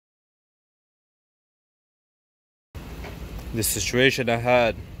This situation I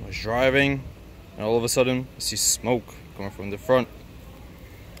had was driving, and all of a sudden I see smoke coming from the front.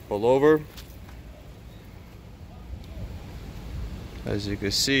 Pull over. As you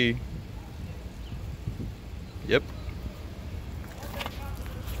can see, yep.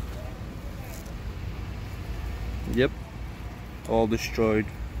 Yep, all destroyed.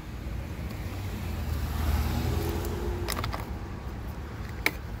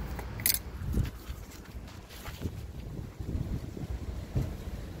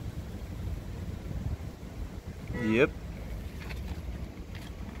 Yep.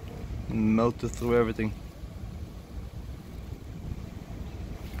 Melted through everything.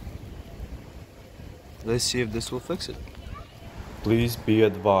 Let's see if this will fix it. Please be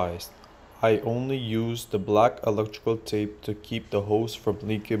advised, I only use the black electrical tape to keep the hose from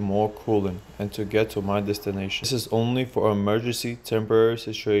leaking more coolant and to get to my destination. This is only for emergency temporary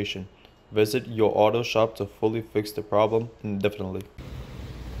situation. Visit your auto shop to fully fix the problem indefinitely.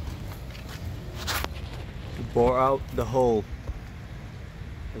 Bore out the hole.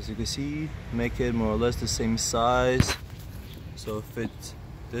 As you can see, make it more or less the same size, so it fits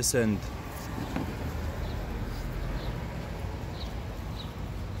this end.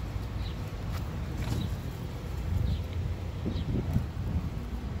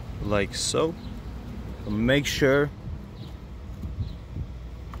 Like so. Make sure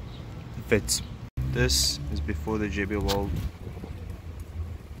it fits. This is before the JBL wall.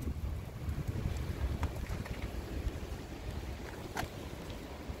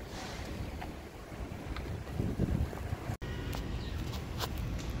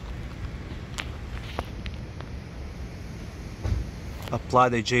 Apply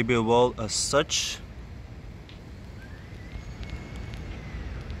the JBL wall as such.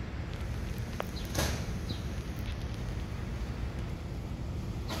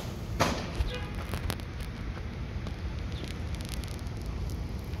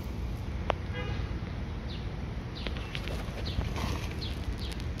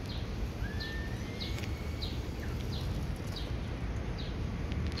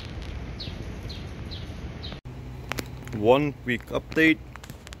 One week update,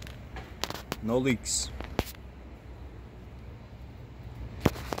 no leaks.